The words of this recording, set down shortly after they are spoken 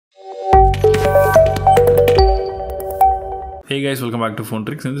Hey guys, welcome back to Phone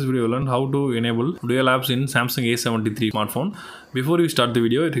Tricks. In this video, we'll learn how to enable dual apps in Samsung A73 smartphone. Before we start the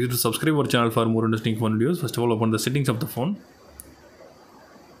video, it is to subscribe our channel for more interesting phone videos. First of all, open the settings of the phone.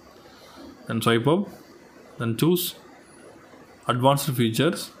 Then swipe up. Then choose Advanced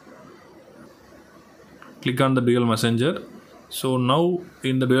Features. Click on the Dual Messenger. So now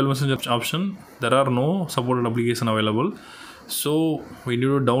in the Dual Messenger option, there are no supported application available. So we need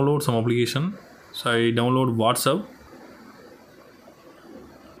to download some application. So I download WhatsApp.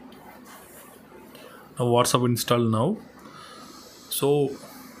 WhatsApp installed now, so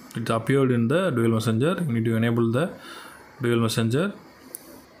it appeared in the Dual Messenger. You need to enable the Dual Messenger.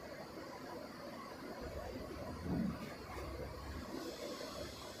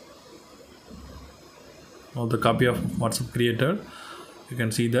 Now the copy of WhatsApp created, you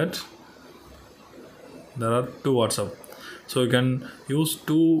can see that there are two WhatsApp, so you can use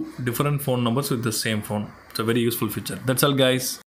two different phone numbers with the same phone. It's a very useful feature. That's all guys.